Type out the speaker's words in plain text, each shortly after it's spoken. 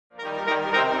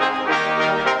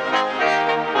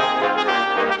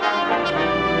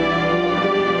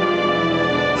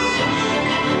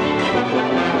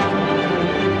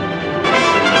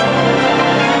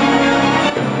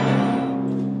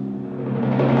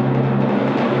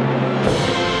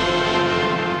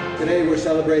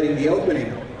celebrating the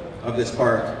opening of this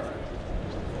park,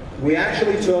 we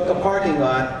actually took a parking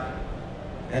lot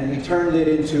and we turned it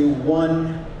into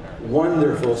one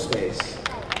wonderful space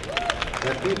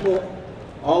that people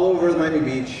all over Miami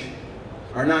Beach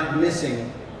are not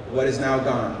missing what is now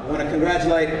gone. I want to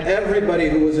congratulate everybody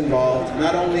who was involved,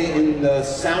 not only in the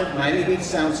Miami Beach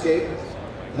soundscape,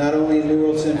 not only in New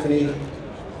World Symphony,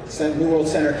 New World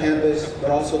Center campus,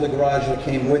 but also the garage that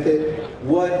came with it.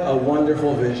 What a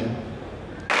wonderful vision.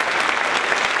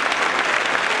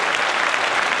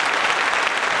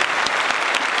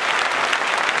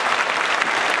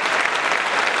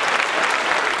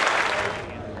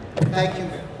 Thank you,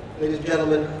 ladies and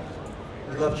gentlemen.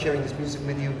 We love sharing this music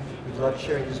with you. We love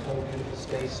sharing this whole beautiful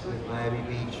space with Miami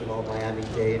Beach and all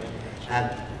Miami-Dade.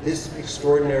 And this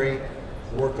extraordinary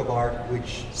work of art,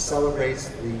 which celebrates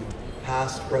the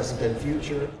past, present, and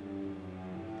future.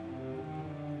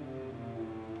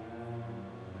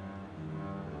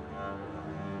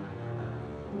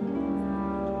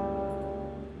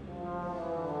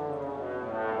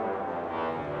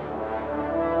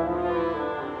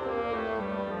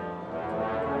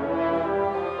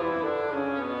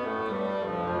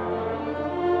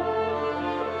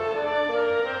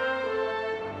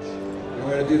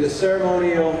 We're going to do the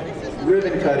ceremonial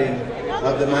ribbon cutting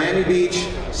of the Miami Beach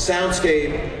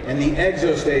soundscape and the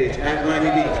exo stage at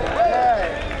Miami Beach.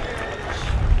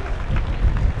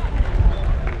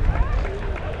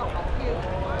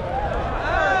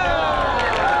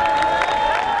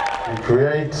 We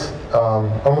create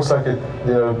almost like a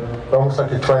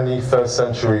 21st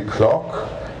century clock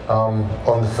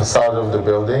on the facade of the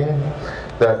building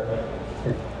that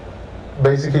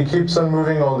basically keeps on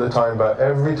moving all the time, but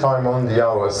every time on the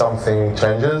hour something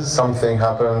changes, something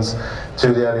happens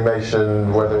to the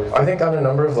animation. I think on a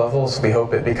number of levels we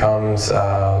hope it becomes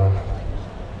a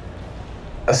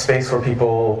space where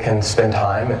people can spend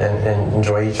time and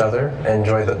enjoy each other,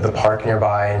 enjoy the park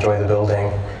nearby, enjoy the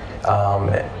building.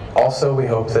 Also, we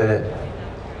hope that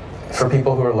for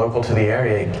people who are local to the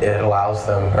area, it allows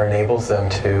them or enables them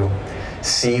to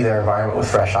see their environment with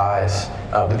fresh eyes.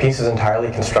 The piece is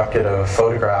entirely constructed of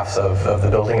photographs of the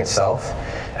building itself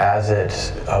as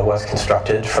it was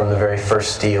constructed from the very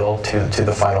first steel to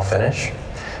the final finish,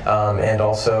 and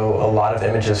also a lot of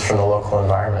images from the local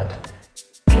environment.